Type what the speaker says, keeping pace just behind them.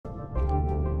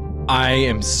I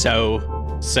am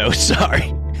so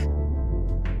sorry.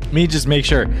 Let me just make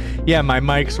sure. Yeah, my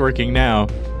mic's working now.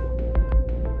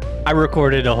 I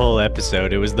recorded a whole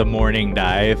episode. It was the morning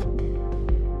dive.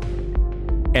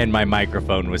 And my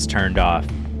microphone was turned off.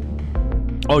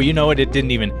 Oh, you know what?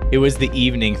 It was the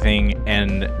evening thing,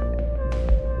 and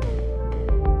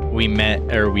we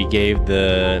gave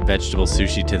the vegetable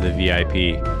sushi to the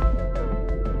VIP.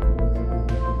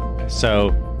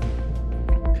 So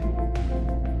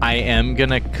I am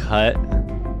gonna cut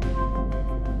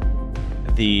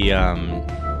the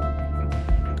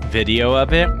video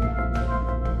of it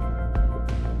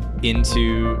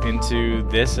into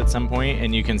this at some point,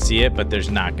 and you can see it, but there's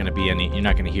not gonna be any. You're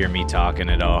not gonna hear me talking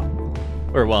at all,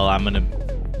 or well,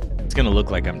 it's gonna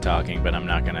look like I'm talking, but I'm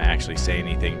not gonna actually say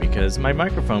anything because my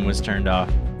microphone was turned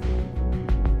off.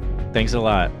 Thanks a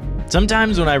lot.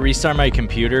 Sometimes when I restart my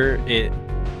computer, it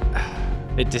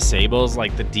disables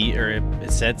like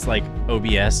it sets like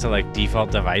OBS to like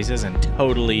default devices and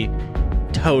totally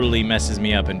messes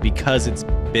me up. And because it's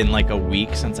been like a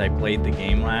week since I played the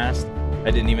game last,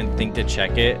 I didn't even think to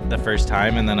check it the first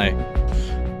time, and then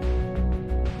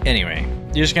anyway,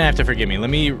 you're just gonna have to forgive me. Let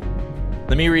me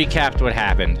recap what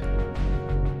happened.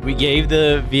 We gave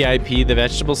the VIP the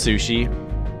vegetable sushi.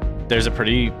 There's a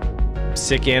pretty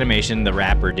sick animation, the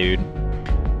rapper dude.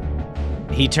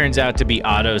 He turns out to be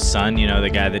Otto's son, you know, the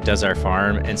guy that does our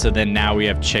farm. And so then now we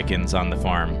have chickens on the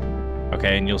farm.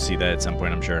 Okay, and you'll see that at some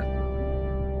point, I'm sure.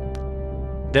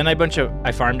 Then I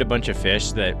farmed a bunch of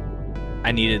fish that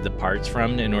I needed the parts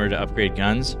from in order to upgrade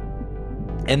guns.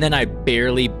 And then I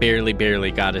barely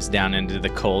got us down into the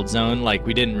cold zone. Like,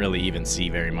 we didn't really even see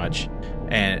very much.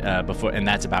 And and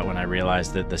that's about when I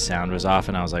realized that the sound was off,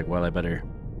 and I was like, well, I better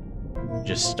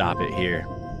just stop it here.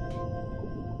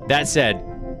 That said,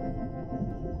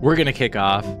 we're gonna kick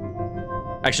off.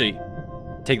 Actually,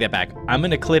 take that back. I'm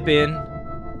gonna clip in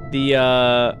the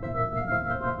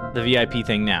VIP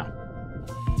thing now.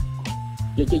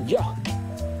 Yeah.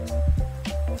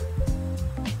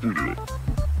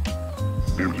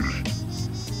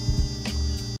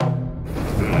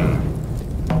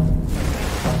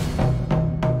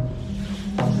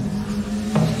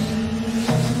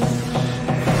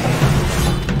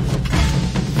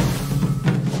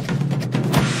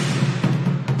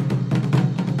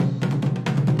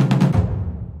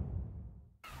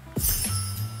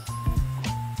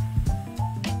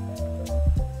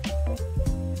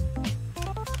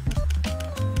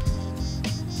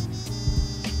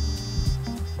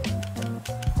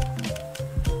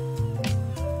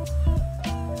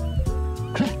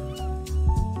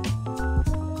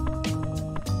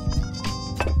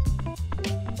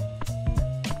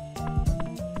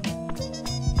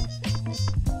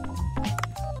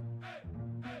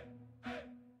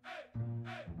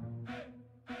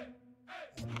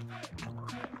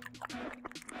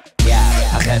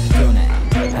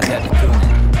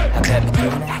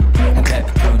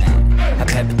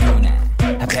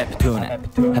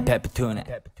 Tuna.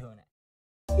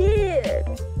 Yeah.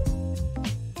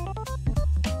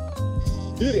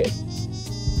 Hit it.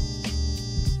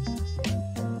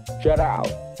 Shut out.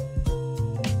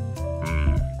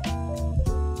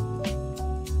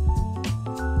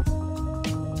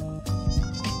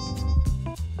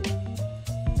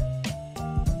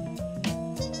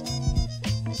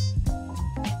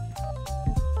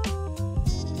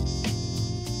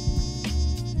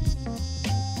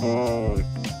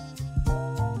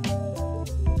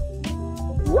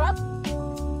 What?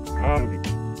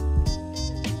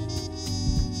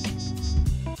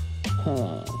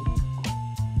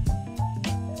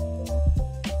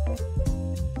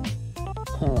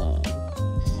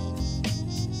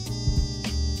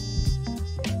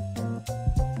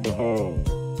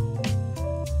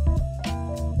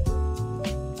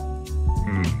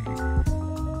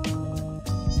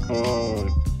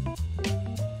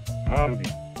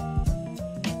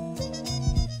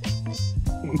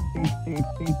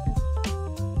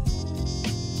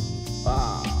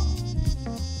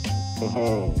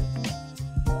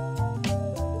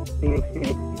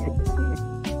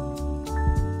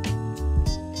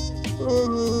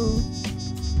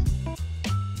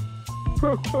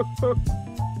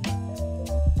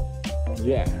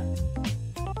 Yeah.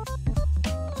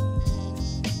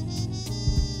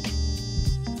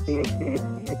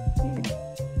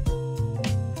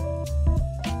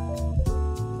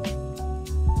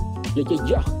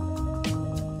 Yeah.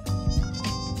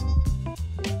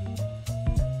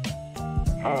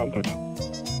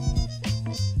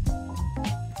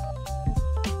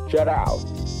 Shut out.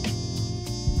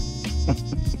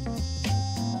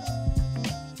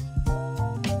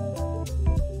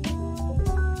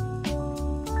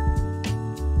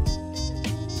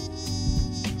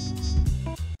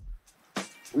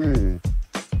 I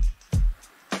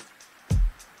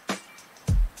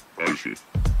see.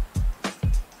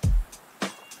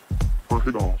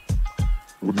 Parhida.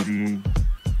 오늘이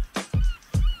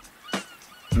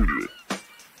우리의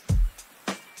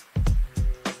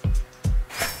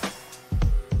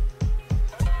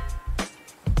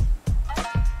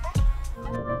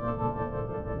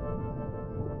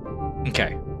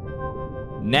Okay.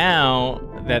 Now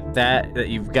that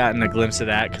you've gotten a glimpse of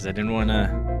that, because I didn't want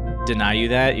to deny you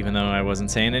that, even though I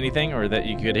wasn't saying anything or that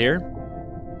you could hear.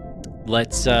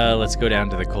 Let's go down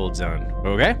to the cold zone.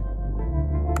 Okay?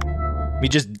 Let me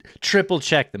just triple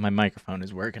check that my microphone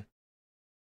is working.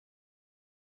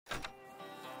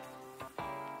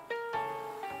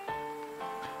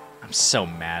 I'm so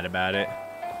mad about it.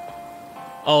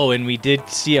 Oh, and we did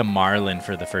see a marlin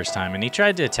for the first time, and he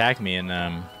tried to attack me, and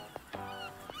I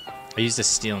used a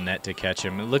steel net to catch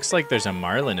him. It looks like there's a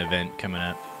marlin event coming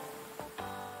up.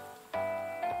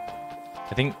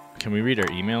 I think, can we read our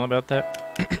email about that?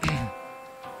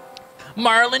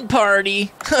 Marlin party!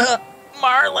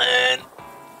 Marlin!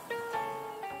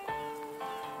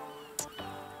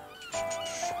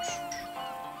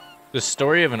 The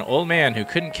story of an old man who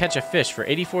couldn't catch a fish for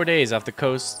 84 days off the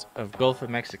coast of Gulf of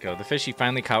Mexico. The fish he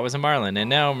finally caught was a marlin, and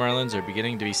now marlins are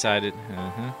beginning to be sighted.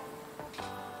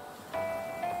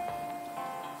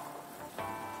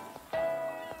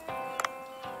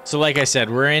 So like I said,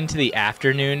 we're into the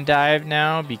afternoon dive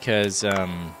now because,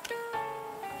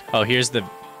 oh, here's the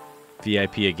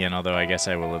VIP again, although I guess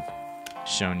I will have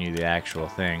shown you the actual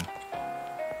thing.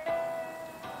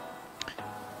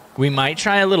 We might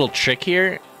try a little trick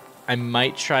here. I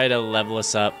might try to level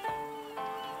us up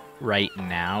right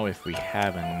now if we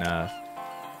have enough.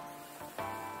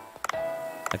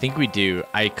 I think we do.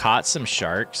 I caught some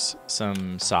sharks,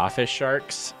 some sawfish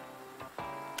sharks.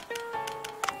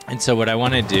 And so what I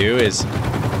want to do is...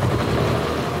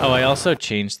 Oh, I also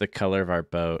changed the color of our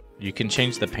boat. You can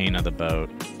change the paint of the boat.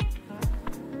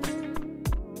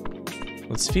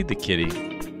 Let's feed the kitty.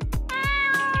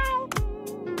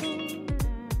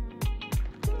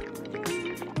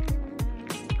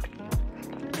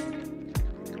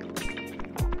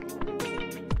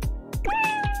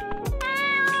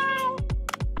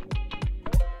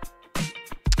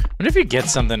 I wonder if you get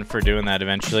something for doing that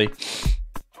eventually.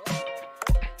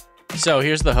 So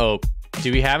here's the hope.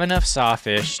 Do we have enough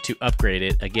sawfish to upgrade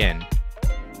it again?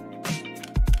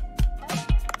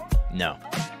 No.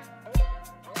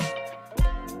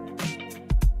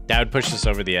 That would push us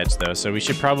over the edge though, so we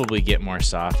should probably get more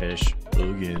sawfish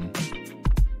again.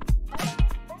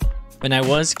 And I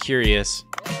was curious.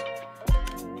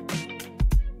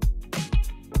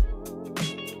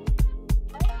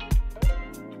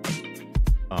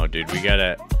 Oh, dude, we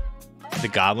got the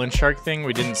goblin shark thing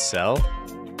we didn't sell.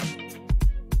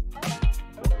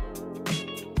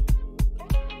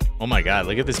 Oh my god,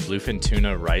 look at this bluefin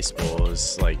tuna rice bowl.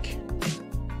 It's like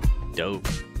dope.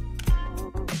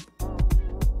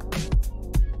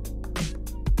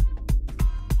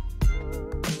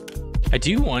 I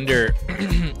do wonder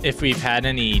if we've had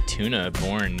any tuna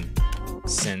born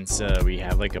since we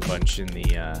have like a bunch in the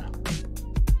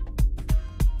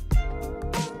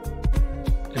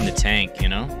tank, you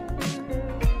know?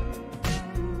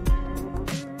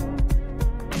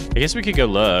 I guess we could go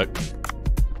look.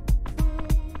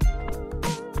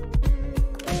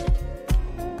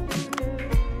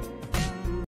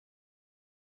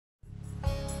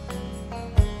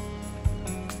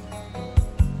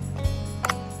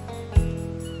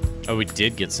 Oh, we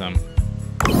did get some.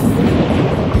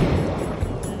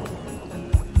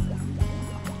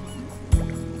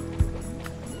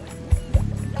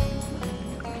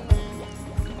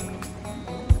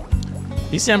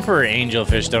 These emperor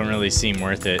angelfish don't really seem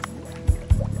worth it.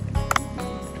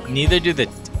 Neither do the...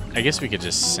 I guess we could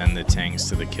just send the tangs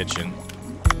to the kitchen.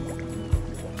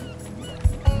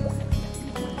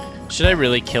 Should I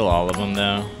really kill all of them,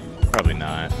 though? Probably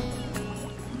not.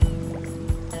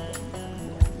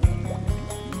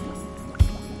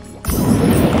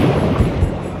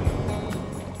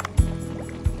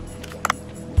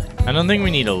 I don't think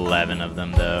we need 11 of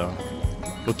them, though.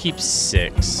 We'll keep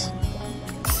 6.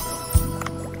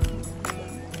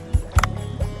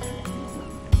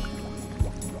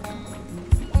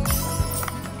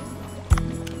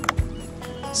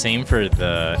 Same for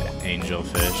the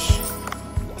angelfish.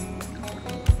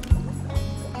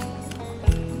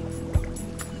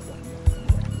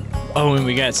 Oh, and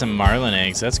we got some marlin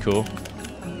eggs. That's cool.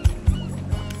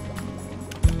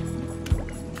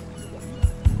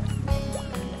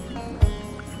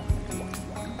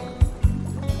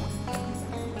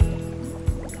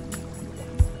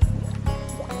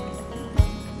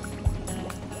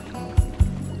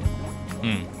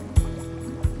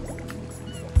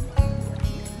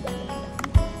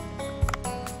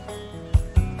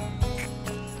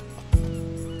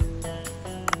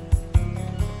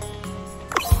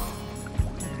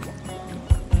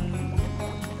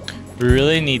 We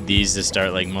really need these to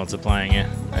start like multiplying it,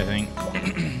 I think.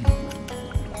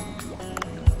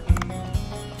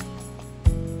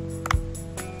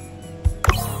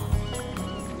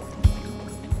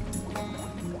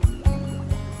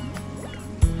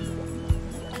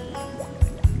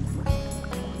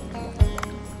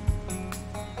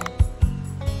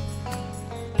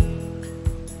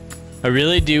 I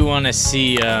really do want to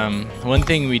see one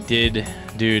thing we did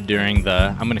do during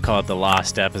the, I'm gonna call it the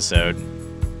lost episode.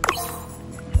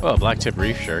 Oh, black tip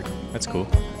reef shark. That's cool.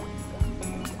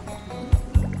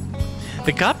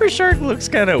 The copper shark looks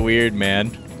kind of weird,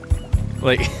 man.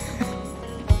 Like,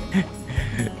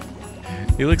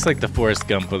 he looks like the Forrest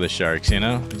Gump of the sharks, you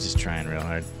know? He's just trying real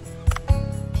hard.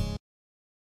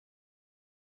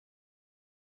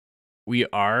 We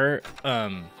are,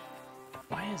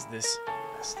 why is this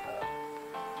messed up?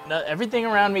 No, everything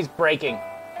around me is breaking.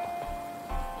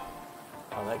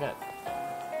 Oh, that got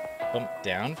bumped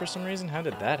down for some reason? How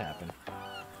did that happen?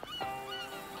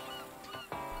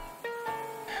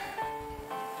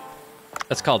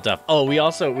 That's called Duff. Oh, we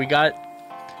got...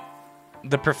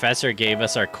 The professor gave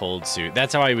us our cold suit.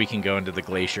 That's why we can go into the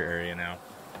glacier area now.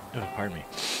 Oh, pardon me.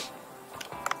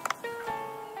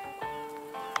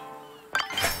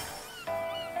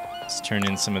 Let's turn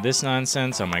in some of this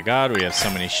nonsense. Oh my god, we have so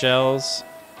many shells.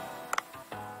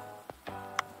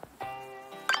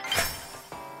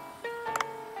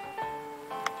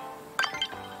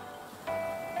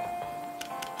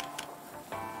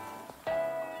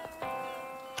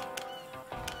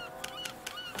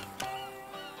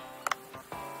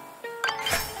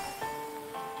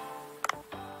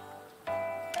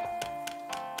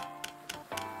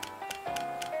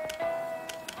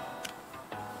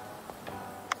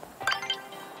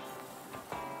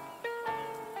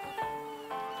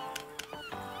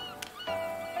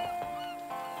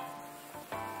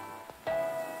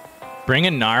 Bring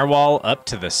a narwhal up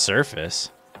to the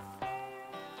surface.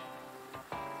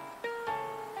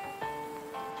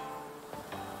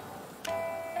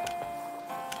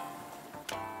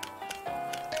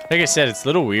 Like I said, it's a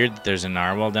little weird that there's a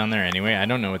narwhal down there anyway. I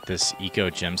don't know what this eco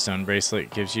gemstone bracelet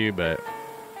gives you, but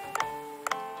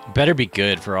it better be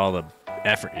good for all the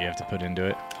effort you have to put into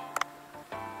it.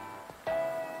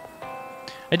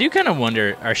 I do kind of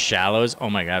wonder, our shallows, oh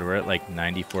my god, we're at like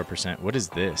 94%. What is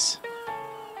this?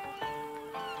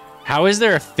 How is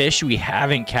there a fish we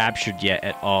haven't captured yet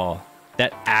at all?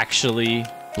 That actually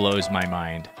blows my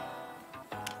mind.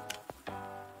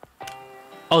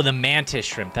 Oh, the mantis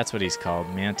shrimp. That's what he's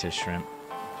called. Mantis shrimp.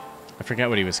 I forgot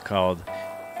what he was called.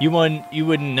 You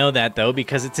wouldn't know that, though,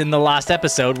 because it's in the last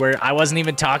episode where I wasn't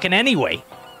even talking anyway.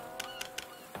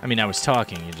 I mean, I was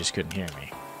talking. You just couldn't hear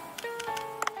me.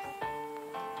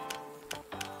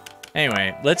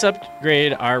 Anyway, let's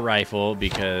upgrade our rifle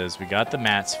because we got the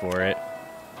mats for it.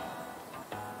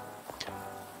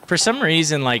 For some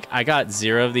reason, like, I got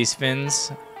 0 of these fins,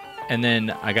 and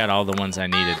then I got all the ones I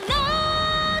needed.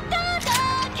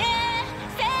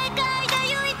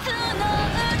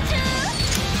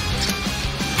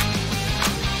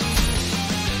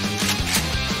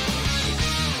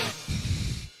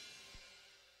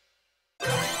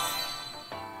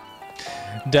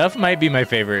 Duff might be my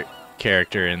favorite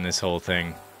character in this whole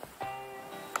thing.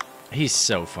 He's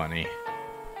so funny.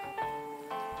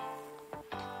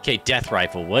 Okay, death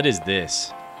rifle. What is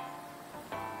this?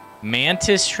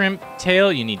 Mantis shrimp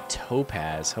tail? You need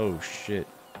topaz. Oh, shit.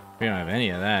 We don't have any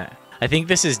of that. I think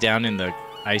this is down in the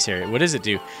ice area. What does it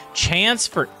do? Chance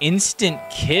for instant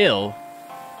kill?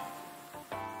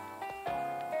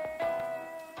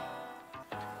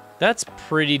 That's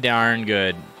pretty darn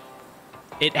good.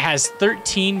 It has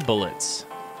 13 bullets.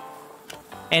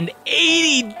 And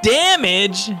 80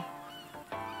 damage?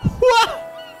 What?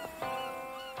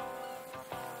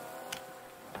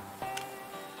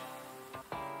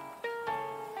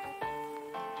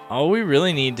 All we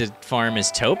really need to farm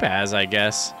is topaz, I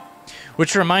guess.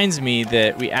 Which reminds me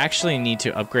that we actually need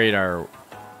to upgrade our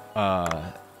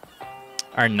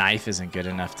knife isn't good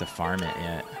enough to farm it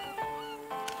yet.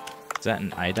 Is that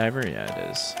an eye diver? Yeah,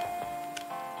 it is.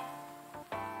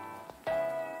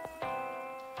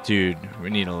 Dude, we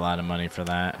need a lot of money for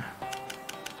that.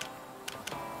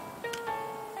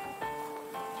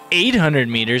 800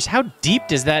 meters? How deep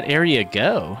does that area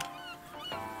go?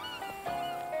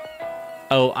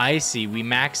 Oh, I see. We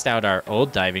maxed out our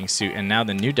old diving suit, and now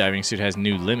the new diving suit has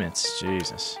new limits.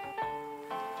 Jesus.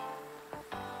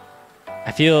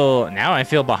 I feel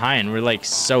behind. We're like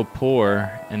so poor,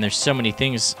 and there's so many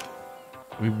things.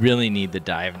 We really need the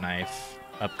dive knife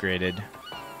upgraded.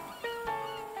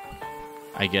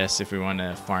 I guess if we want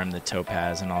to farm the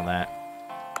topaz and all that.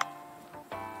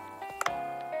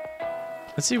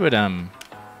 Let's see what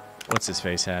what's his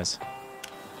face has.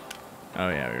 Oh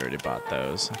yeah, we already bought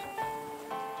those.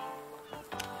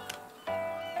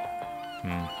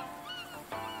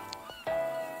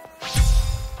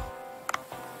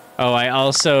 Oh, I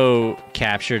also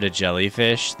captured a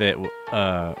jellyfish that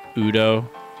Udo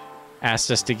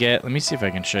asked us to get. Let me see if I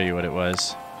can show you what it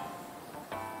was.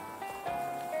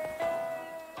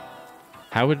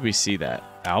 How would we see that?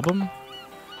 Album?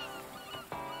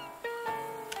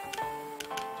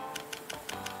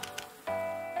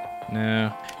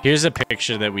 No. Here's a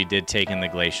picture that we did take in the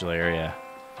glacial area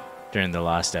during the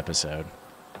last episode.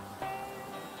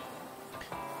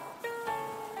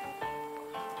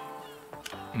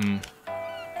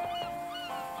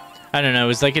 I don't know. It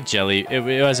was like a jelly.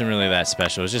 It wasn't really that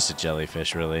special. It was just a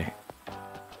jellyfish, really.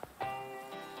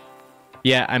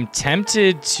 Yeah, I'm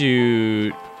tempted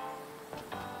to...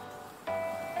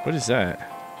 What is that?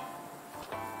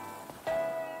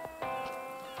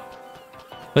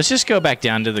 Let's just go back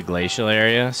down to the glacial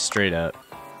area, straight up.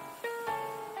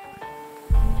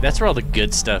 That's where all the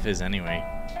good stuff is anyway.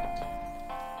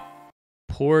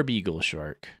 Poor beagle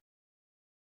shark.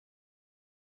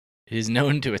 It is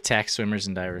known to attack swimmers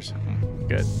and divers.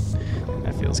 Good.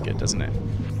 That feels good, doesn't it?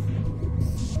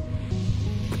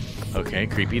 Okay,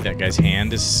 creepy. That guy's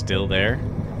hand is still there.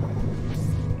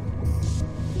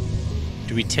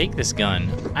 Do we take this gun?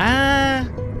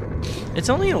 It's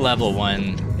only a level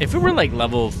 1. If it were like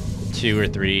level 2 or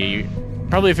 3,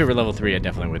 probably if it were level 3, I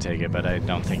definitely would take it, but I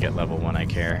don't think at level 1 I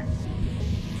care.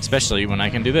 Especially when I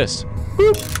can do this.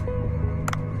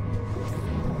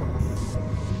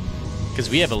 Because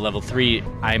we have a level 3,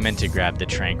 I meant to grab the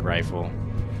tranq rifle.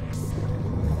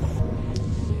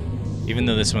 Even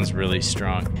though this one's really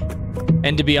strong.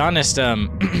 And to be honest,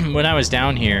 when I was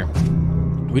down here,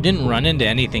 we didn't run into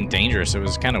anything dangerous. It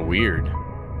was kind of weird.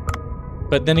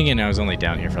 But then again, I was only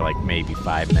down here for like maybe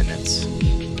 5 minutes.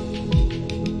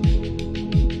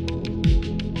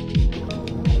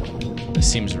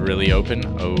 This seems really open.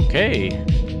 Okay.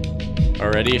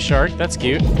 Already a shark? That's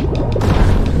cute.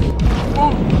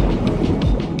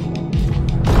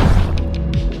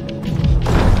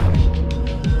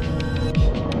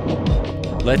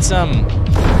 Let's,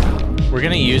 we're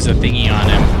gonna use a thingy on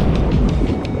him.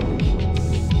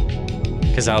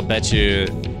 Because I'll bet you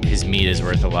his meat is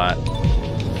worth a lot.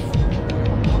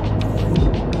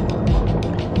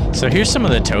 So here's some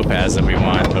of the topaz that we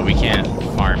want, but we can't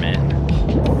farm it.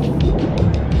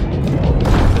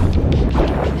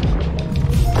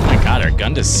 Oh my god, our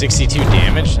gun does 62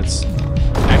 damage? That's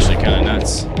actually kind of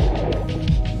nuts.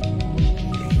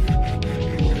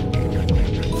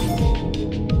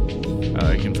 Oh,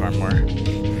 I can farm more.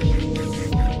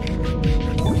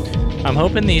 I'm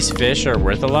hoping these fish are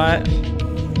worth a lot.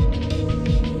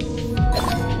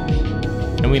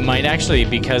 And we might actually,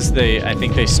 because I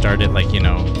think they started like, you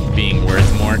know, being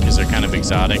worth more because they're kind of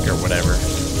exotic or whatever.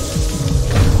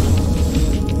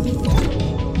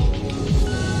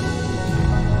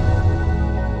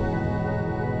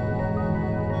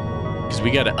 Because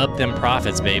we gotta up them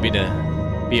profits, baby,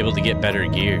 to be able to get better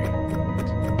gear.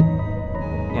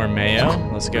 More mayo,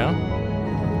 let's go.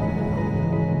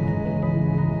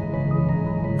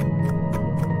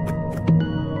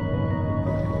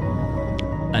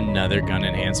 Another gun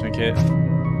enhancement kit.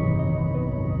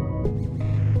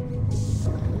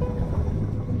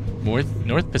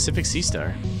 North Pacific Sea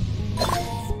Star.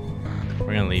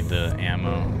 We're gonna leave the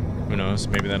ammo. Who knows?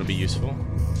 Maybe that'll be useful.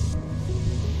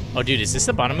 Oh, dude, is this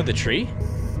the bottom of the tree?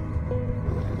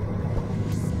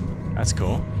 That's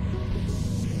cool.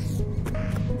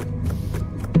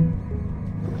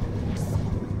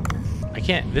 I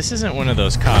can't. This isn't one of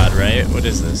those cod, right? What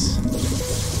is this?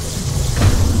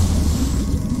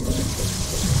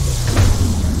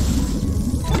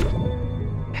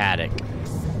 Haddock.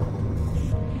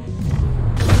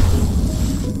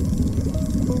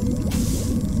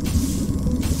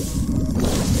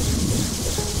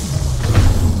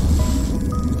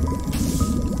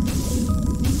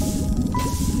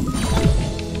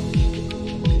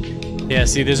 Yeah,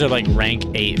 see, these are like rank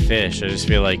 8 fish. I just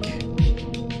feel like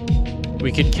we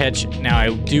could catch. Now,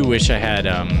 I do wish I had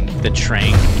the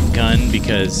tranq gun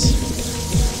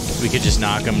because we could just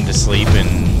knock them to sleep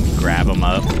and grab them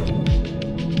up.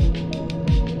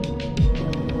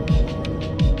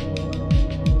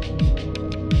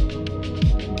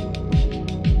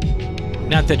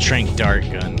 Not the tranq dart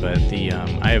gun, but the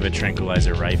I have a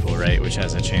tranquilizer rifle, right, which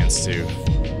has a chance to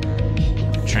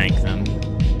tranq them.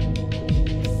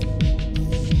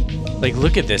 Like,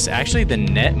 look at this. Actually, the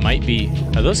net might be...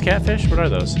 Are those catfish? What are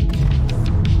those?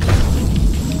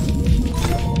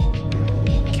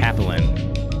 Capelin.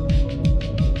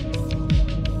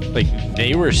 Like,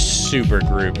 They were super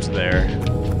grouped there.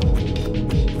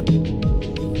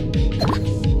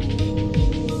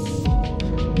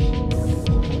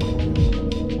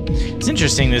 It's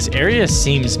interesting, this area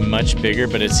seems much bigger,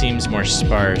 but it seems more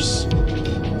sparse.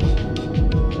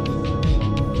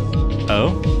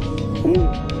 Oh?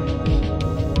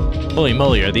 Holy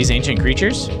moly, are these ancient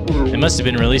creatures? They must have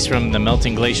been released from the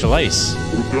melting glacial ice.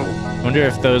 Wonder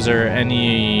if those are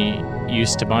any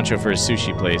use to Bancho for his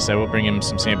sushi place. I will bring him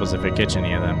some samples if I catch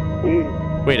any of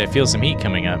them. Wait, I feel some heat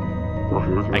coming up.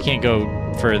 I can't go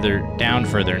down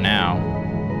further now.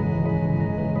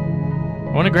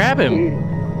 I want to grab him.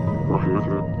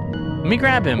 Let me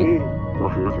grab him.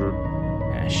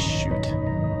 Ah, shoot.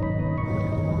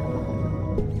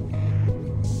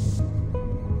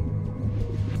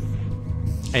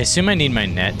 I assume I need my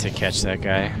net to catch that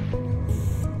guy.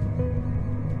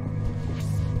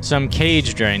 So I'm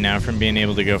caged right now from being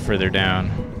able to go further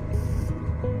down.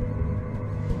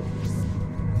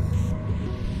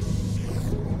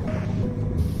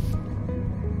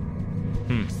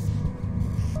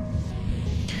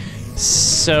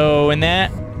 So in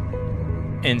that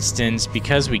instance,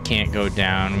 because we can't go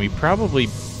down, we probably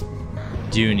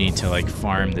do need to like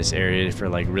farm this area for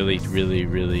like really, really,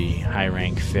 really high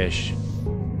rank fish.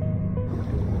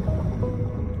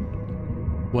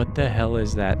 What the hell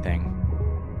is that thing?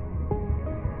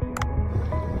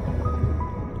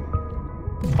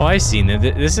 Oh, I see.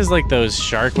 This is like those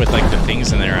shark with like the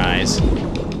things in their eyes.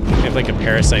 They have like a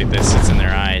parasite that sits in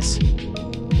their eyes.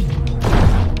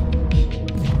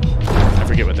 I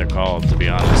forget what they're called, to be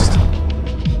honest.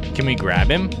 Can we grab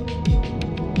him?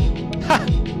 Ha!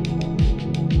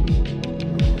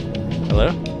 Hello?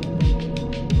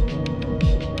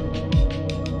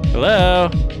 Hello?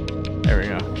 There we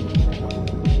go.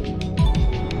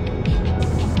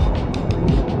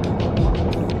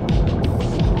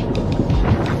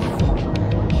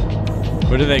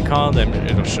 What do they call them?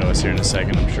 It'll show us here in a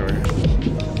second, I'm sure.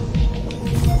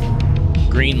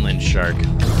 Greenland shark.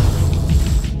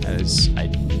 That is,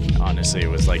 honestly, it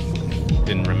was like,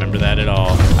 didn't remember that at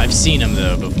all. I've seen them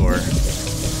though before.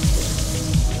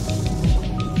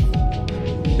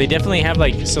 They definitely have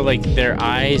like, so like their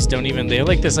eyes don't even, they have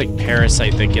like this like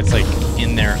parasite that gets like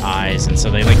in their eyes, and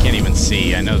so they like can't even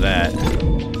see. I know that.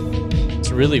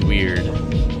 It's really weird.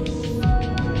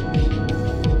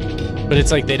 But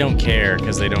it's like they don't care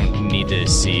because they don't need to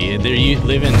see. They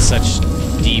live in such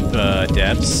deep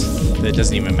depths that it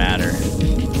doesn't even matter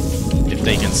if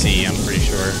they can see, I'm pretty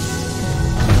sure.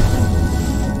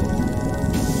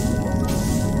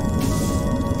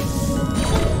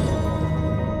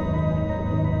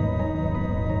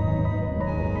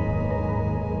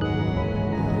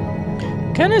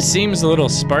 Kind of seems a little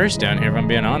sparse down here, if I'm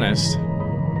being honest.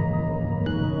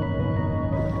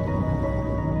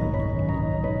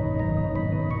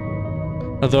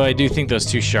 Although I do think those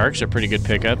two sharks are pretty good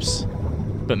pickups.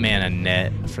 But man, a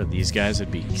net for these guys would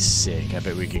be sick. I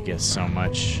bet we could get so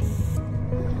much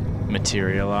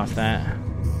material off that.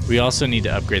 We also need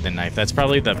to upgrade the knife. That's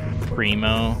probably the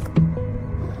primo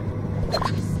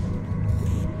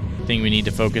thing we need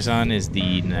to focus on, is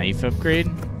the knife upgrade.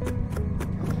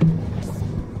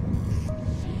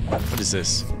 What is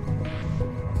this?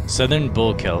 Southern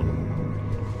bull kelp.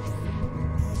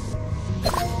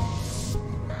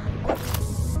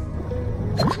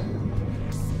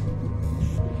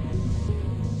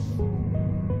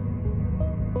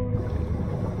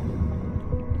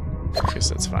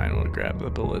 That's fine, we'll grab the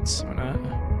bullets. Why not?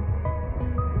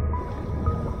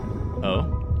 Oh.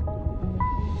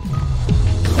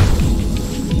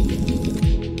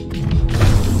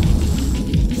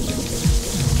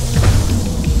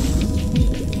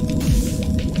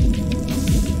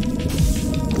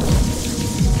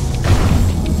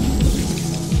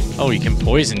 Oh, he can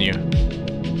poison you.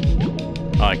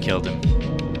 Oh, I killed him.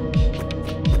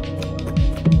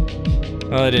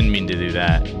 Well, I didn't mean to do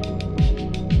that.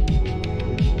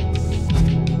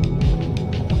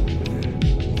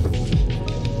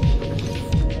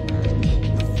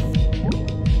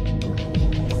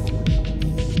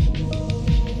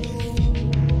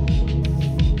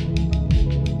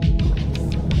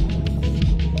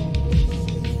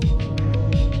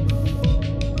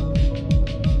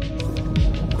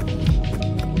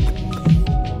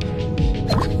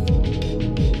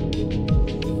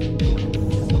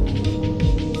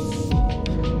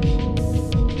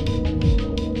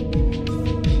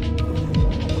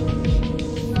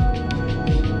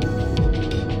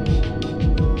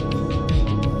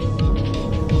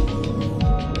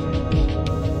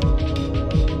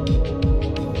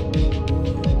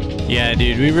 Yeah,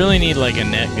 dude, we really need like a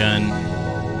net gun.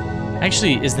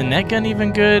 Actually, is the net gun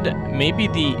even good? Maybe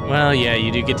the... Well, yeah,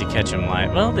 you do get to catch them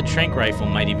live. Well, the tranq rifle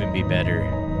might even be better.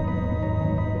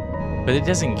 But it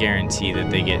doesn't guarantee that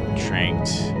they get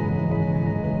tranked.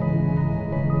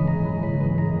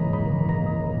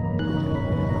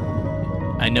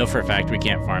 I know for a fact we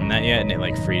can't farm that yet, and it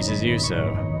like freezes you, so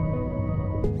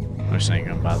I'm just not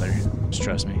gonna bother. Just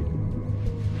trust me.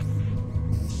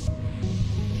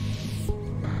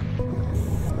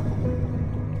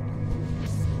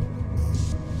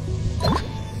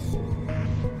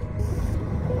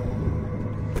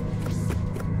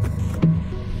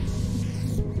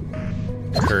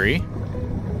 Curry.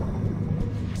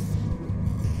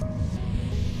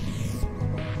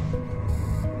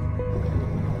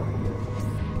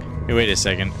 Hey, wait a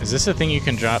second. Is this a thing you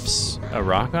can drop a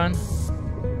rock on?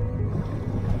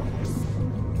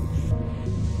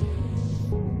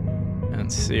 I don't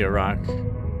see a rock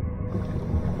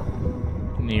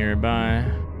nearby.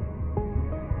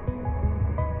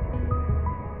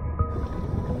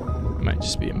 I might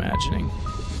just be imagining.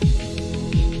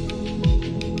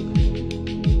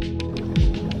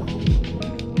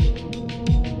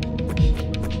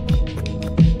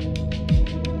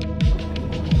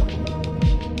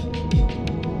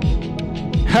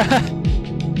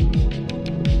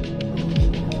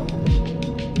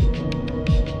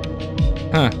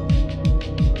 Huh.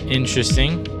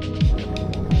 Interesting.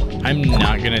 I'm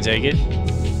not gonna take it.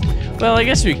 Well, I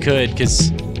guess we could,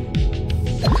 because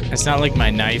it's not like my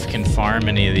knife can farm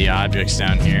any of the objects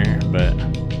down here, but...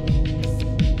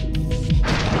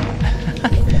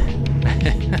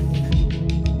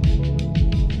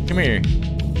 Come here.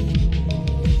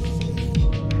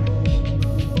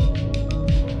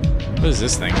 What is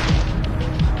this thing?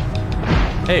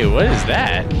 Hey, what is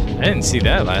that? I didn't see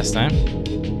that last time.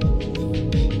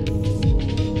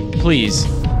 Please,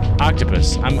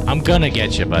 octopus. I'm gonna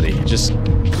get you, buddy. Just...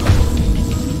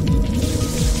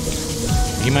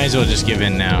 You might as well just give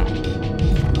in now.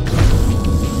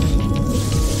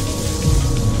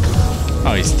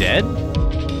 Oh, he's dead?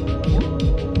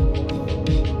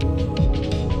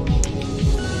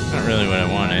 Not really what I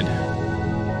wanted.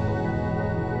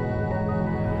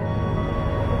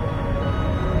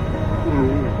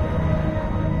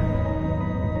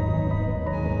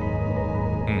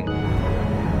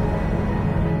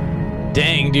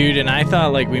 Dang, dude, and I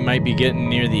thought like we might be getting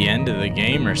near the end of the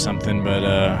game or something, but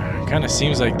kind of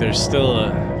seems like there's still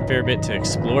a fair bit to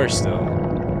explore still.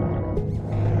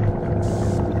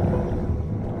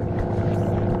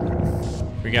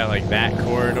 We got like that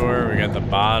corridor, we got the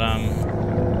bottom.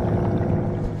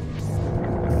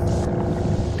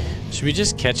 Should we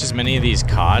just catch as many of these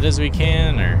cod as we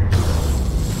can, or?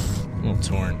 I'm a little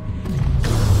torn.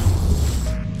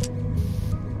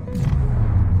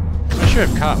 I'm not sure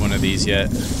I've caught one of these yet.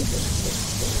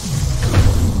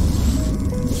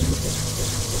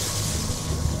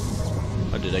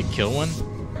 Oh, did I kill one?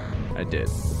 I did.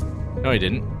 No, I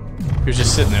didn't. He was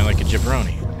just sitting there like a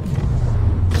jabroni.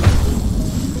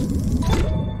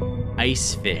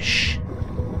 Ice fish.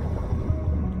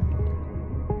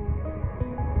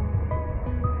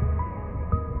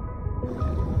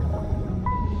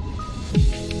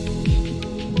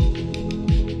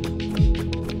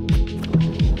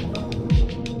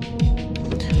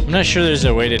 I'm not sure there's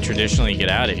a way to traditionally get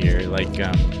out of here. Like,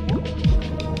 I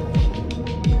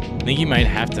think you might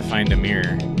have to find a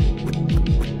mirror.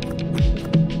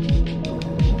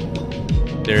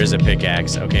 There is a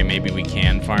pickaxe. Okay, maybe we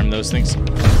can farm those things.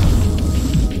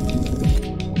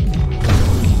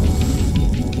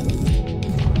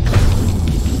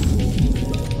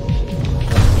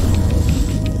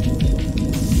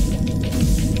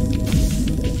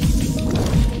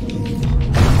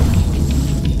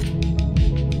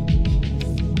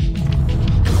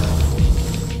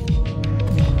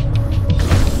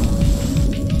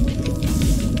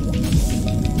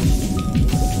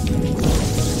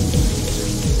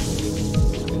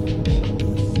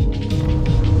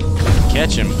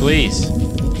 Catch him, please.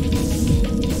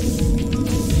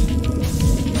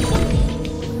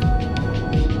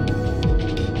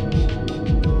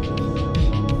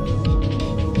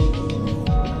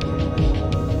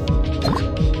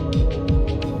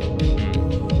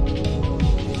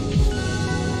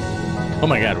 Oh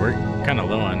my god, we're kind of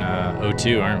low on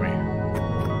O2, aren't we?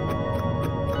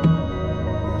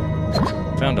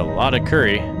 Found a lot of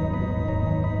curry.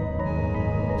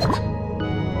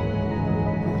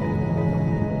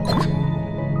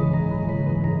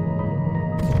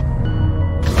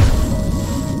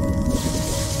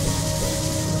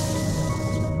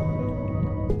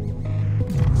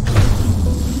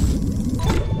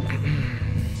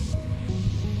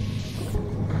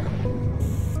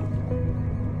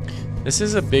 This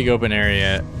is a big open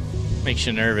area. Makes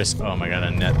you nervous. Oh my god,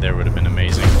 a net there would have been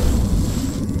amazing.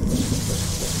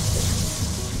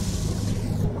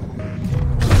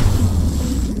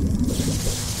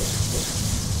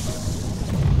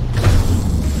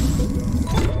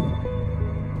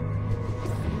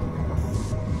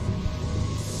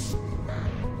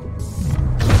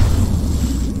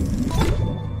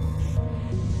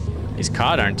 These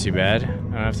cod aren't too bad. I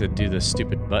don't have to do the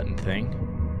stupid button thing.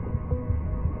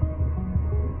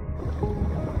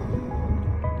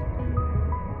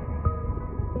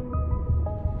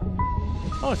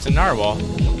 Oh, it's a narwhal.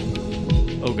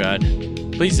 Oh god.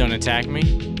 Please don't attack me.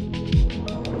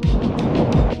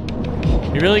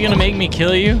 You're really gonna make me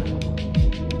kill you?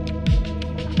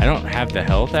 I don't have the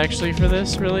health actually for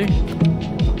this, really.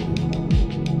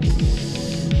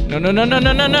 No, no, no, no,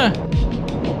 no, no, no!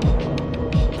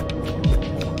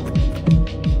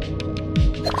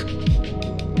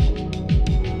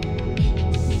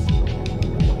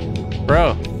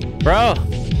 Bro, bro!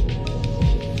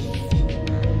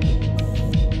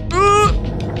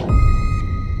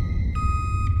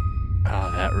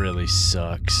 Oh, that really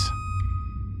sucks.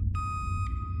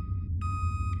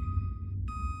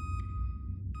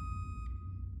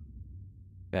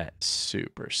 That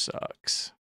super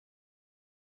sucks.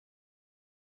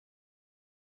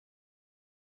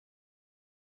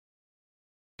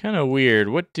 Kind of weird.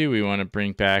 What do we want to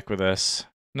bring back with us?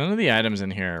 None of the items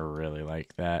in here are really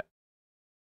like that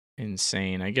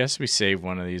insane. I guess we save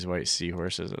one of these white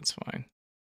seahorses. That's fine.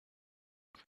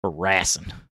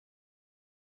 Harassing.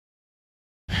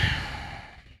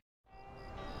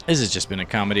 This has just been a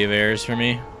comedy of errors for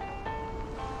me.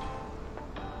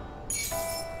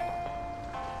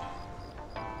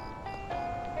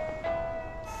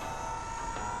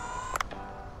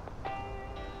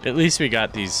 At least we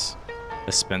got these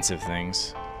expensive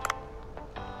things.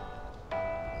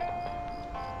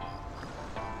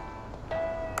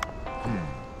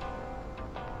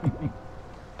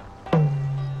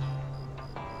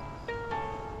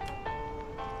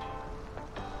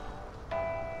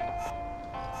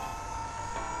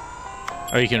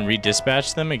 Oh, you can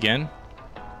redispatch them again?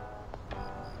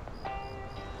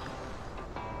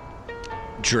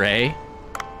 Dre?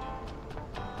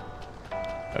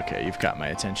 Okay, you've got my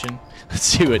attention. Let's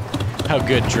see how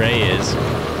good Dre is.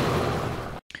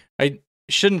 I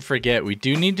shouldn't forget, we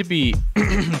do need to be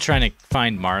trying to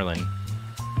find Marlin.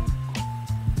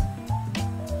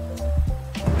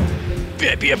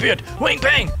 Beard, Wing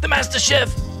Pang, the Master Chef!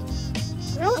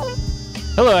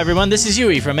 Hello everyone, this is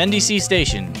Yui from NDC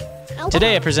Station.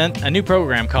 Today I present a new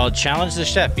program called Challenge the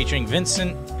Chef featuring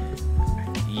Vincent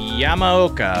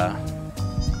Yamaoka.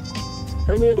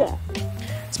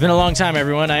 It's been a long time,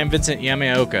 everyone. I am Vincent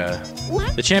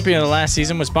Yamaoka. The champion of the last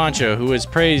season was Pancho, who was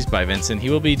praised by Vincent. He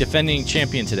will be defending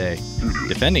champion today.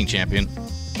 Defending champion?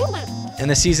 And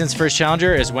the season's first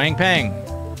challenger is Wang Pang.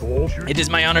 It is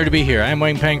my honor to be here. I am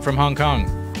Wang Pang from Hong Kong.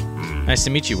 Nice to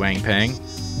meet you, Wang Pang.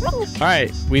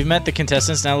 Alright, we've met the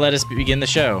contestants. Now let us begin the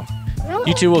show.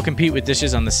 You two will compete with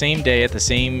dishes on the same day at the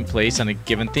same place on a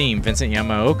given theme. Vincent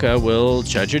Yamaoka will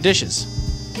judge your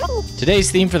dishes.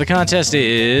 Today's theme for the contest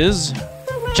is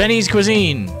Chinese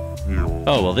cuisine.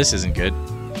 Oh, well, this isn't good.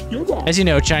 As you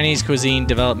know, Chinese cuisine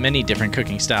developed many different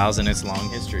cooking styles in its long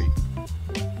history.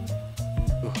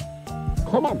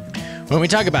 When we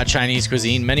talk about Chinese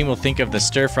cuisine, many will think of the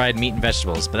stir-fried meat and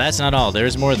vegetables, but that's not all. There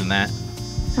is more than that.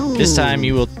 This time,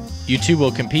 you two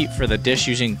will compete for the dish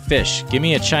using fish. Give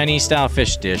me a Chinese-style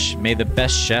fish dish. May the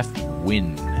best chef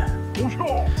win.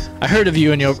 I heard of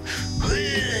you and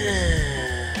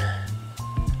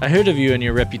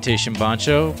your reputation,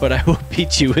 Bancho, but I will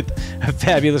beat you with a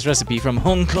fabulous recipe from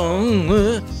Hong Kong.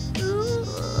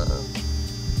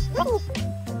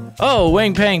 Oh,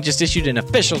 Wang Pang just issued an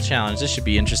official challenge. This should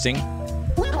be interesting.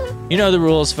 You know the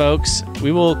rules, folks.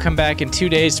 We will come back in 2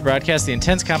 days to broadcast the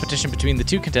intense competition between the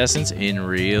two contestants in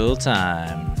real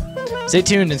time. Stay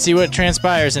tuned and see what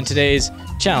transpires in today's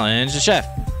Challenge the Chef.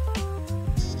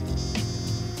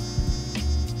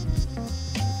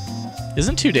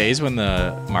 Isn't 2 days when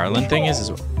the Marlin thing is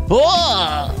as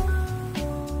well?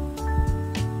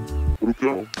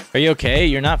 Are you okay?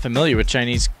 You're not familiar with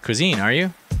Chinese cuisine, are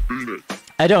you?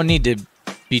 I don't need to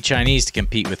be Chinese to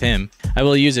compete with him. I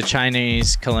will use a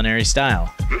Chinese culinary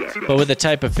style, but with a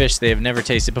type of fish they have never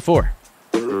tasted before.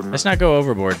 Let's not go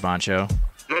overboard, Bancho.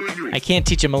 I can't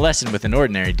teach him a lesson with an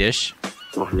ordinary dish,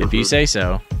 if you say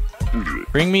so.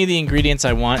 Bring me the ingredients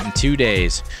I want in 2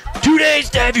 days. 2 days,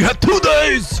 Dad! You have 2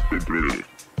 days!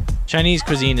 Chinese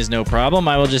cuisine is no problem.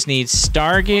 I will just need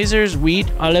stargazers,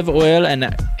 wheat, olive oil,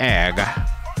 and egg.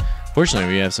 Fortunately,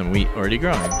 we have some wheat already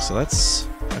growing, so that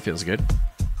feels good.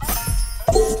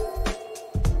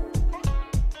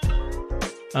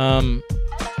 Oh,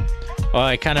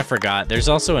 I kind of forgot. There's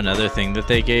also another thing that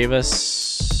they gave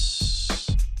us.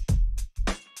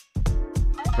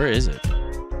 Where is it?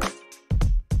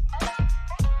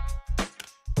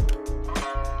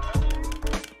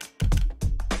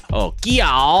 Oh,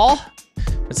 Gyal!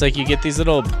 It's like you get these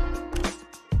little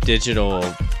digital...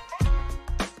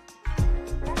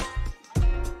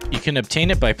 You can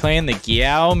obtain it by playing the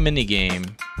Gyal minigame.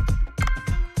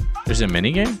 There's a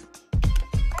minigame?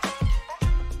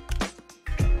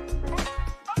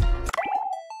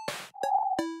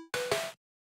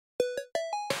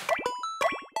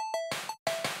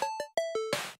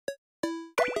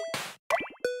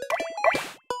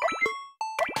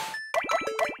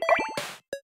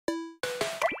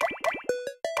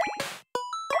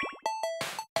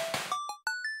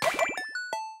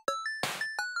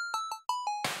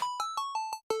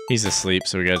 He's asleep,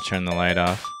 so we gotta turn the light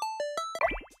off.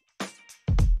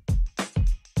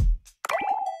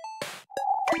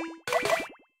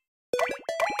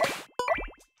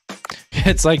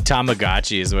 It's like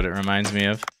Tamagotchi is what it reminds me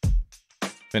of.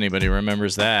 If anybody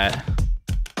remembers that.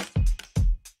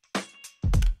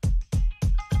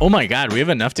 Oh my god, we have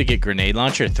enough to get Grenade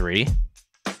Launcher 3?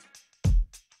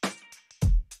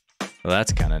 Well,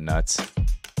 that's kind of nuts.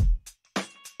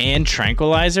 And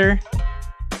Tranquilizer?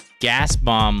 Gas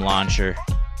Bomb Launcher.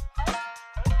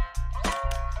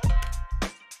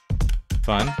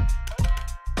 Fun.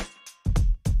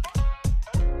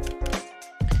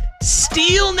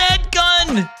 Steel Net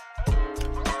Gun!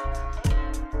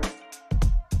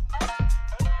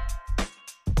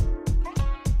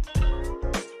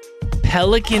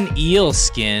 Pelican Eel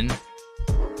Skin.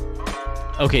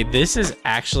 Okay, this is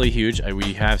actually huge.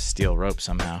 We have steel rope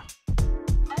somehow.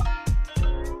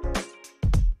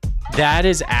 That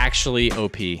is actually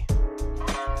OP.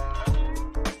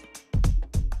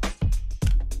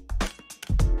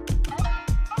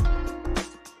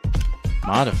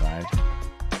 Modified.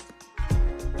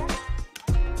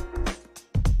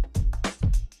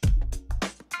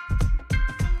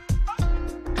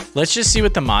 Let's just see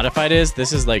what the modified is.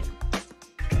 This is like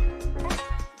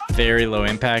very low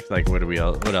impact. Like what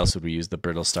else would we use the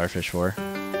brittle starfish for?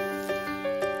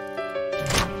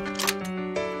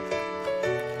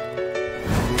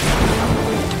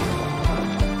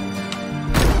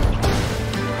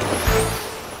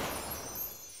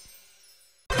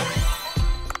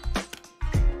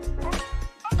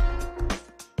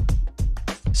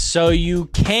 So you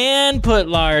can put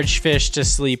large fish to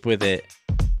sleep with it.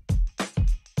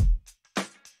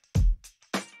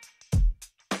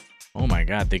 Oh my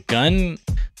god, the gun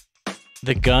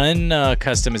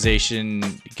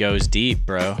customization goes deep,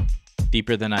 bro.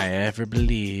 Deeper than I ever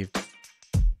believed.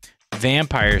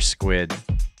 Vampire squid.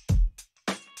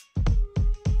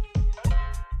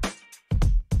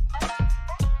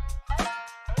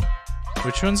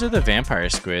 Which ones are the vampire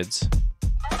squids?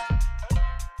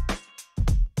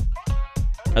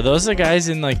 Are those the guys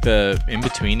in like the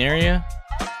in-between area?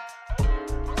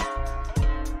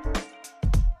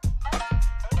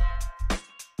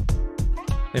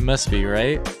 They must be,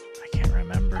 right? I can't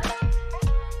remember.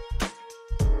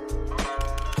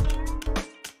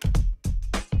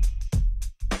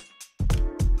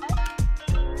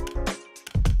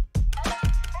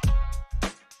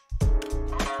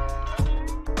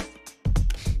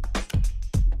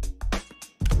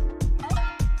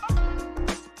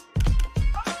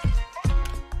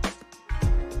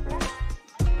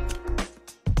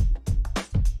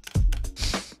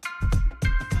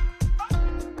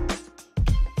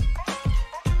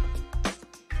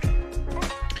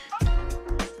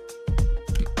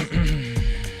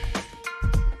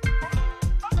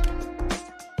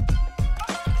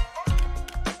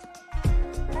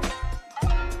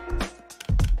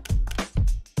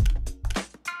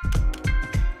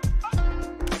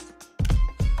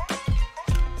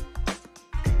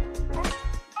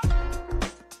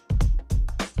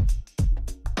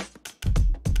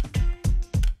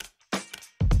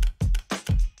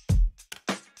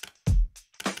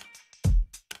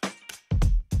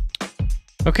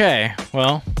 Okay,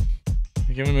 well,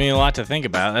 you're giving me a lot to think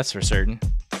about, that's for certain.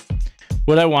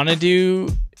 What I want to do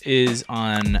is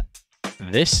on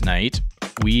this night,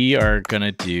 we are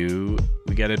gonna do,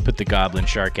 we gotta put the goblin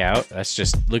shark out. That's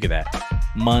just, look at that.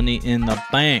 Money in the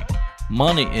bank.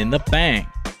 Money in the bank.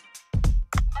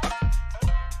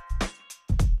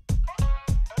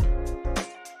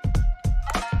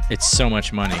 It's so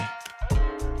much money.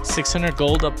 600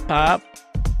 gold a pop.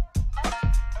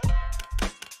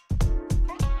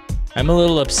 I'm a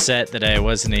little upset that I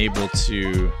wasn't able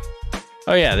to...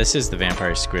 Oh yeah, this is the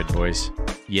vampire squid, boys.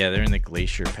 Yeah, they're in the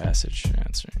glacier passage.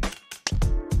 That's right.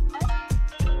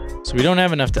 So we don't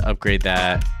have enough to upgrade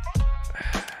that.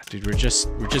 Dude, we're just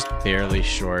barely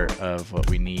short of what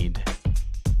we need.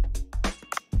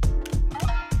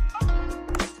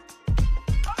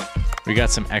 We got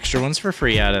some extra ones for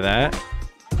free out of that.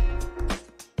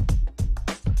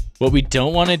 What we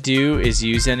don't want to do is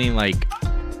use any like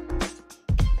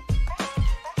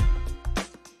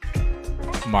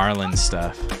Marlin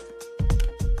stuff.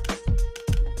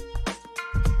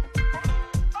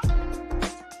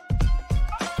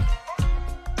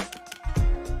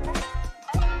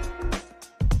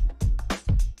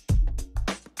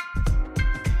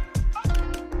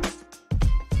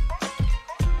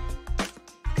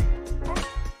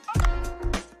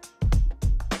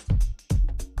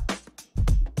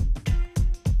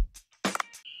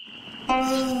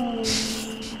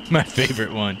 My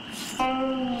favorite one.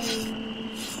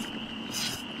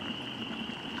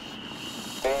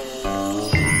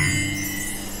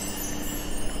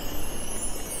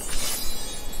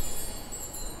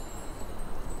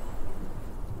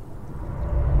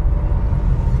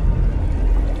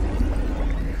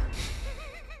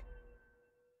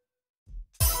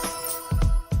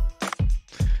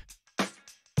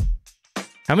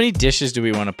 How many dishes do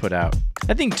we want to put out?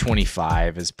 I think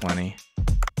 25 is plenty.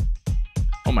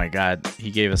 Oh my god,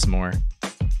 he gave us more.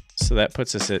 So that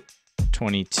puts us at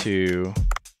 22.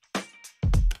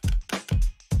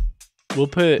 We'll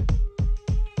put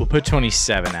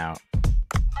 27 out.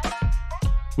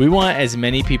 We want as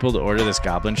many people to order this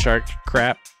goblin shark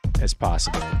crap as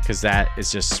possible, because that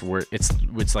is just worth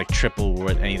it's like triple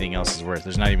what anything else is worth.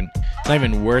 It's not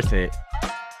even worth it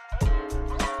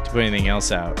to put anything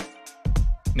else out.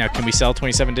 Now, can we sell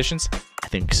 27 dishes? I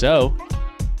think so.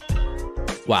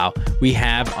 Wow, we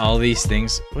have all these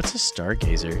things. What's a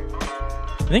stargazer?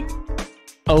 I think...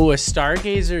 Oh, a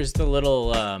stargazer is the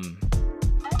little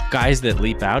guys that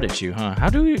leap out at you, huh?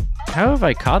 How have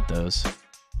I caught those?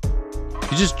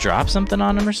 You just drop something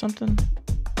on them or something?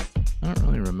 I don't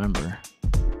really remember.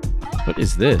 What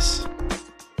is this?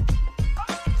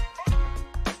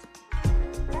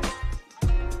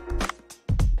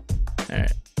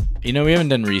 Alright. You know, we haven't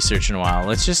done research in a while.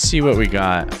 Let's just see what we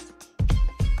got.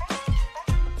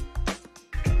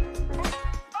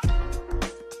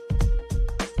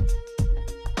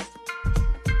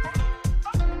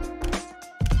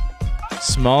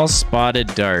 Small spotted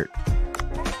dart.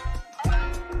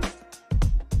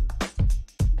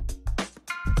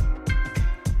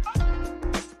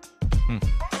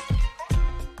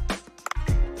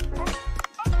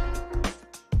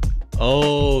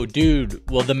 Oh, dude.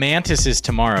 Well, the mantis is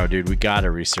tomorrow, dude. We gotta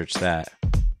research that.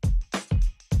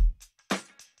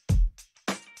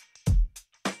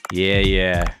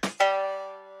 Yeah.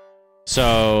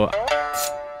 So,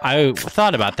 I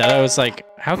thought about that. I was like,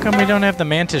 how come we don't have the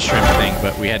mantis shrimp thing?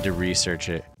 But we had to research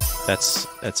it.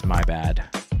 That's my bad.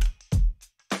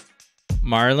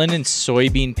 Marlin and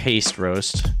soybean paste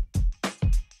roast.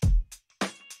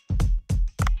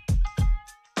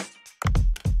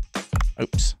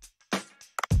 Oops.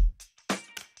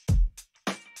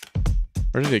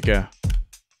 Where did it go?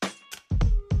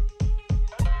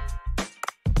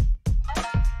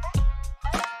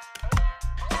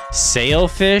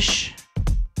 Sailfish,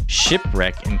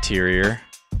 shipwreck interior.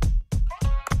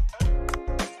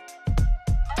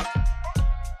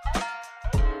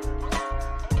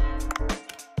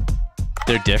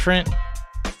 They're different?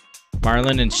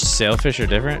 Marlin and sailfish are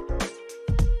different?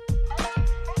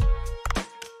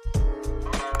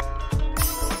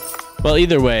 Well,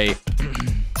 either way.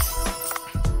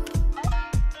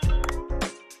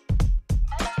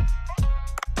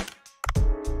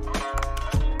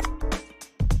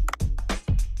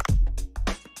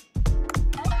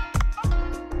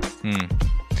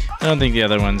 I don't think the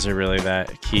other ones are really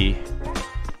that key.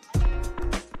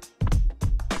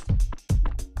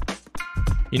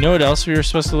 You know what else we were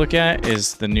supposed to look at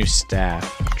is the new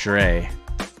staff, Dre.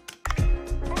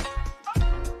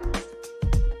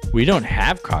 We don't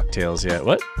have cocktails yet.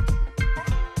 What?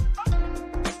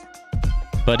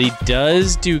 But he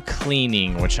does do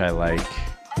cleaning, which I like.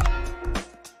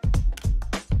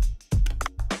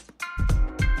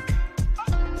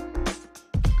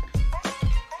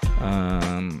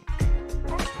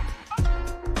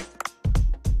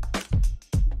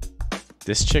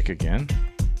 This chick again.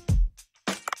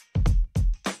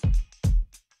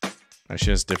 Oh, she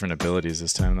has different abilities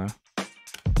this time, though.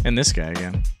 And this guy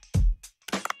again.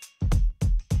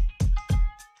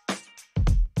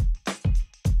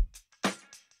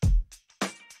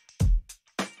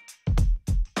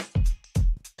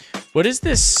 What is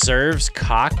this? Serves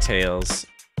cocktails.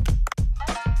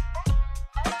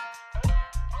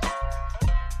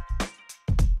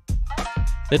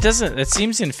 It doesn't. It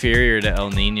seems inferior to El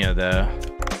Nino though,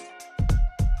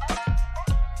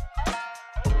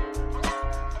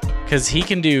 because he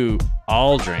can do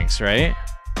all drinks, right?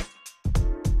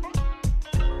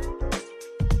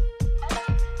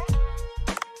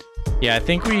 Yeah, I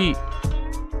think we.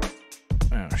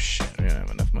 Oh shit, we don't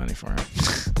have enough money for him.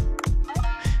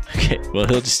 Okay, well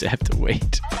he'll just have to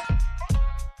wait.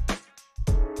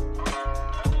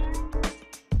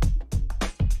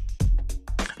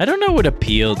 I don't know what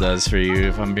appeal does for you,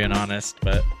 if I'm being honest,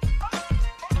 but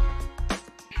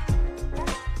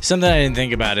something I didn't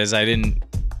think about is I didn't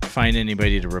find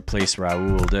anybody to replace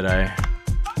Raul, did I?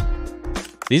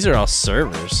 These are all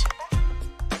servers.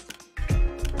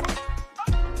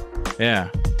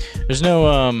 Yeah. There's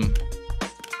no,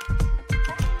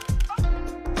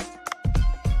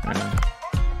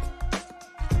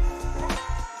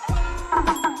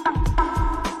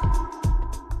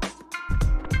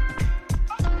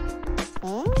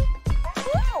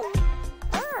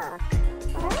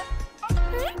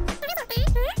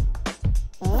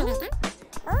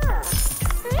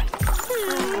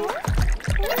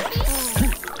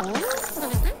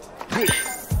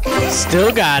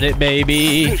 Still got it,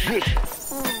 baby.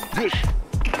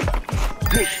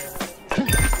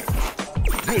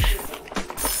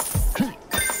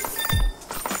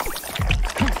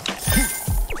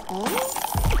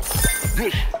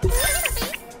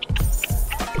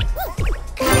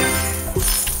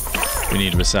 We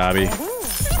need wasabi.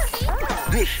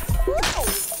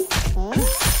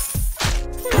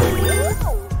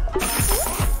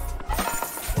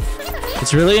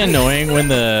 It's really annoying when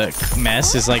the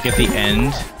mess is like at the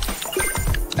end.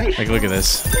 Like, look at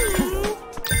this.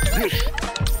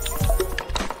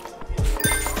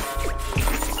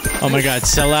 Oh my god,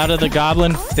 sell out of the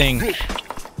goblin thing.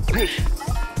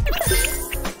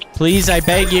 Please, I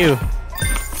beg you.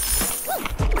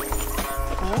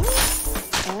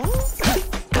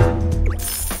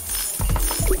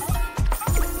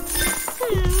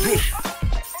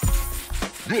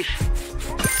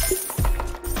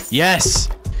 Yes!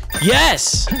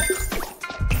 Yes!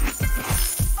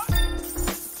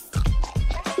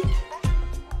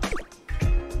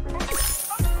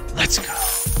 Let's go.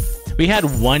 We had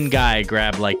one guy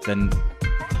grab like the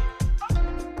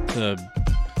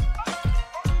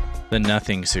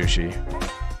nothing sushi.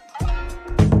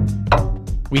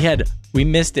 We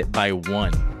missed it by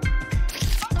one.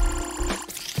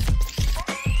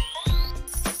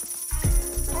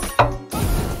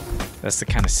 That's the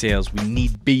kind of sales we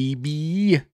need,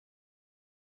 baby.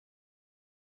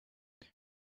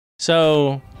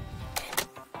 So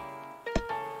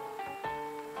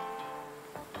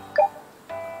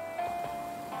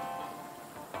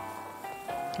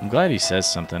I'm glad he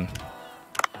says something.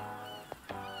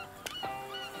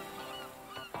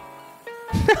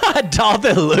 A doll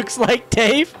that looks like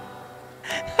Dave?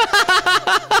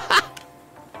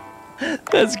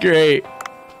 That's great.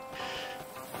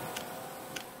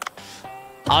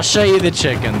 I'll show you the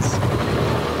chickens.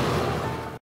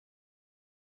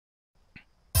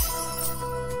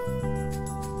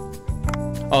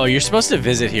 Oh, you're supposed to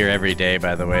visit here every day,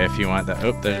 by the way, if you want that.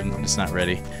 Oh, it's not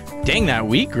ready. Dang, that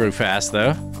wheat grew fast,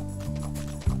 though.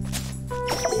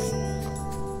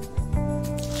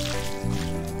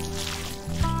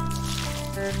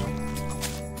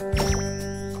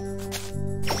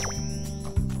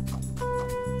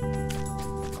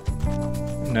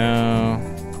 No.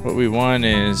 What we want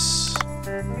is...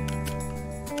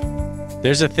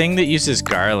 There's a thing that uses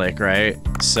garlic, right?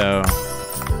 So...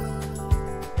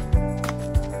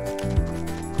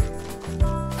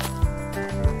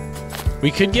 We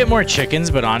could get more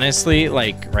chickens, but honestly,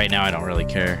 like, right now I don't really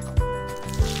care.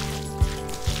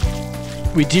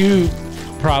 We do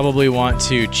probably want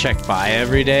to check by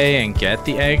every day and get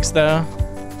the eggs, though.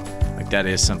 Like, that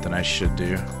is something I should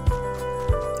do.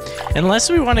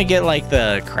 Unless we want to get, like,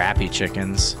 the crappy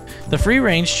chickens. The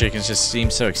free-range chickens just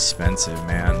seem so expensive,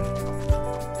 man.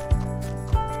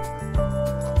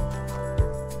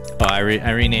 Oh, I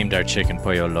renamed our chicken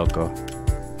Pollo Loco.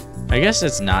 I guess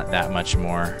it's not that much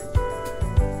more.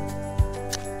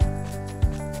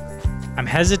 I'm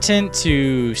hesitant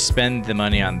to spend the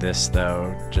money on this,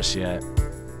 though, just yet.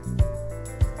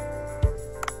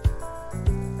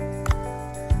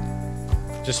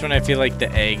 Just when I feel like the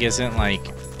egg isn't, like,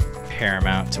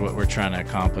 paramount to what we're trying to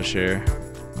accomplish here.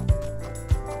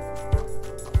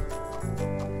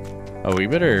 Oh, we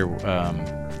better,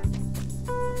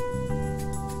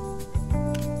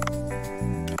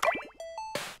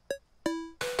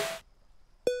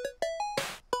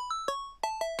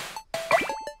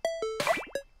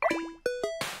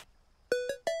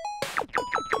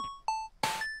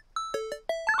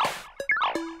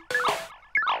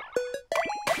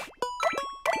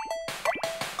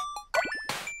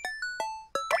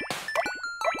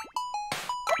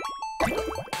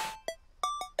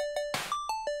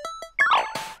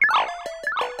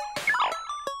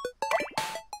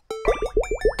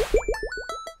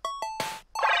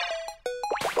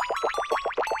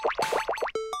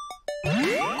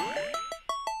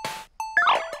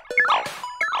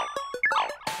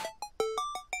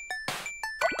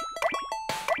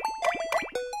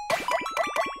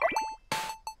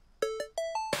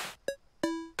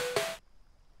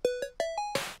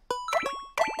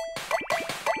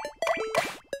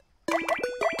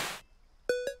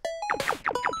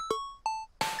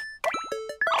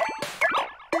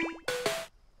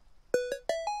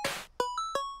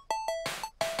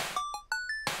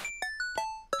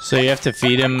 So you have to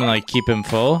feed him, like, keep him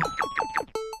full?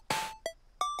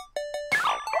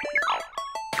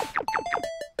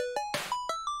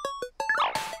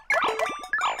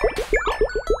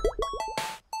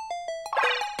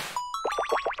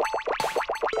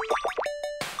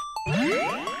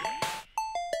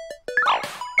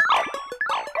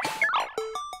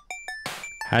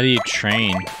 How do you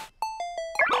train?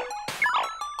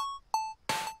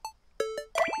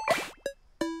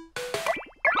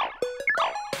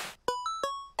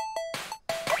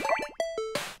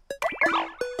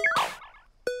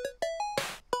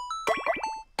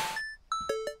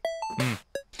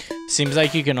 Seems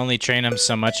like you can only train him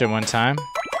so much at one time.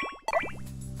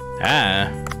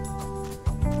 Ah.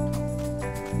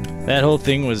 That whole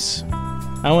thing was,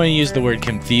 I don't want to use the word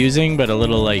confusing, but a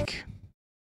little like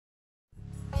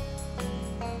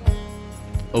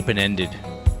open-ended.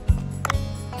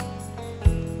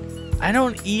 I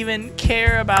don't even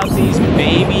care about these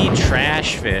baby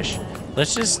trash fish.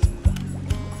 Let's just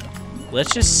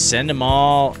send them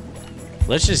all.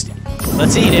 Let's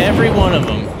eat every one of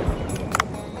them.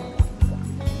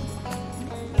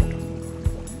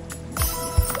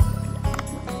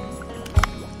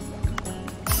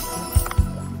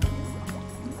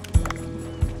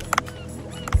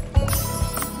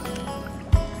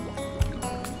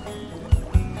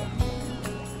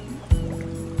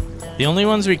 The only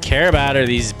ones we care about are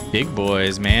these big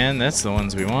boys, man. That's the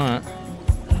ones we want.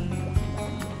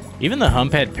 Even the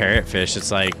humphead parrotfish, it's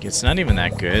like, it's not even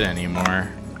that good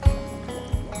anymore.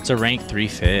 It's a rank 3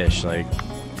 fish, like,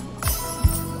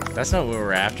 that's not what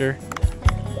we're after.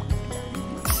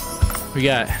 We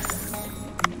got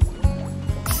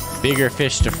bigger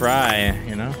fish to fry,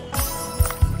 you know?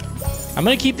 I'm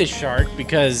gonna keep the shark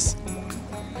because,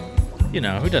 you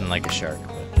know, who doesn't like a shark?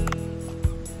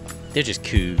 But they're just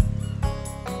cool.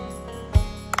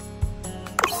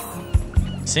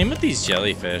 Same with these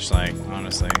jellyfish, like,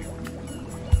 honestly.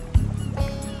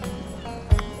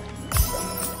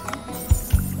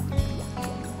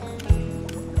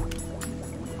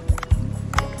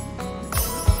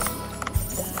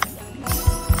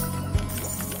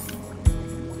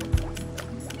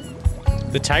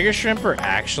 The tiger shrimp are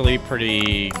actually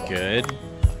pretty good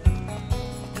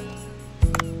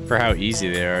for how easy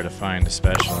they are to find,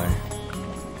 especially.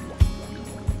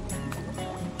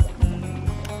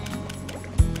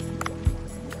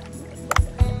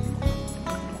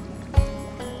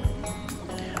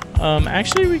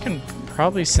 Actually, we can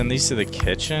probably send these to the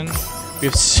kitchen. We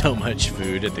have so much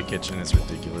food at the kitchen, it's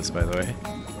ridiculous, by the way.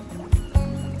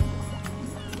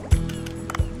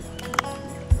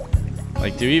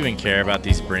 Like, do we even care about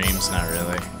these breams? Not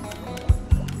really.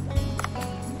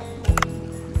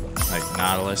 Like,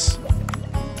 Nautilus.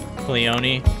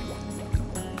 Cleone.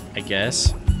 I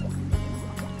guess.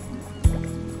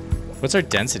 What's our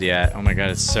density at? Oh my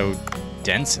god, it's so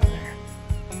dense in there.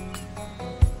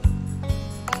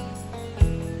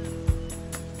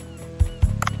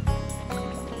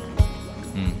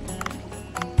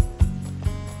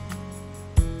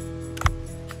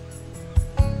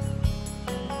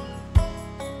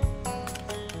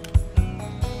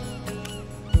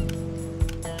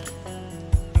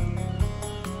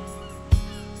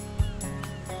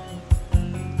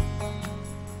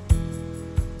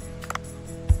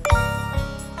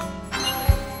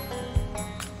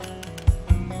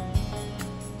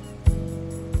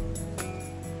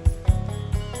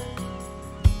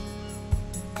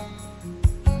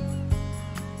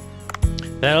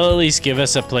 That'll at least give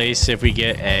us a place if we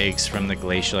get eggs from the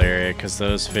glacial area, because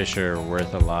those fish are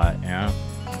worth a lot, yeah?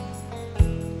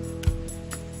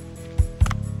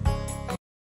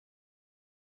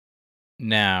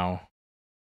 Now.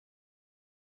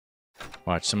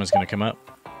 Watch, someone's gonna come up.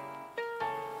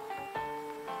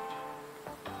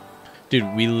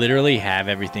 Dude, we literally have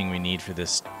everything we need for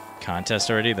this contest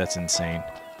already. That's insane.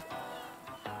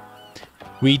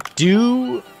 We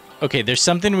do... Okay, there's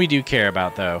something we do care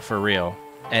about, though, for real.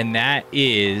 And that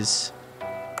is...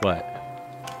 What?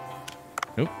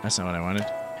 Nope, that's not what I wanted.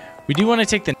 We do want to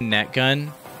take the net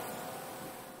gun.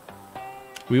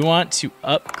 We want to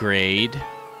upgrade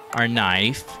our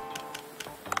knife.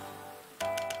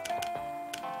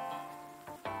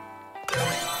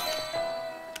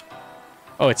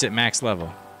 Oh, it's at max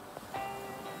level.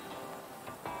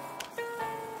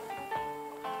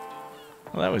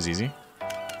 Well, that was easy.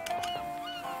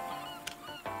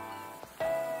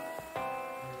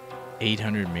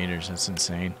 800 meters, that's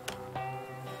insane.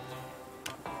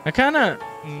 I kind of...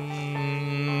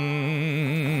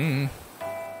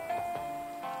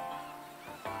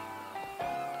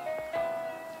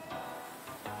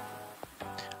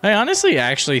 I honestly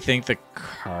actually think the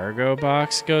cargo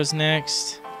box goes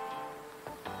next.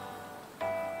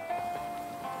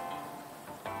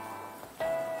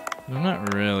 I'm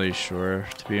not really sure,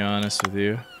 to be honest with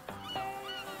you.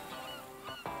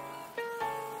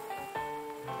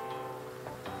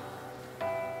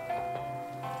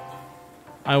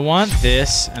 I want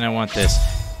this, and I want this.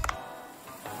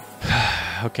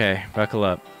 Okay, buckle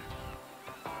up.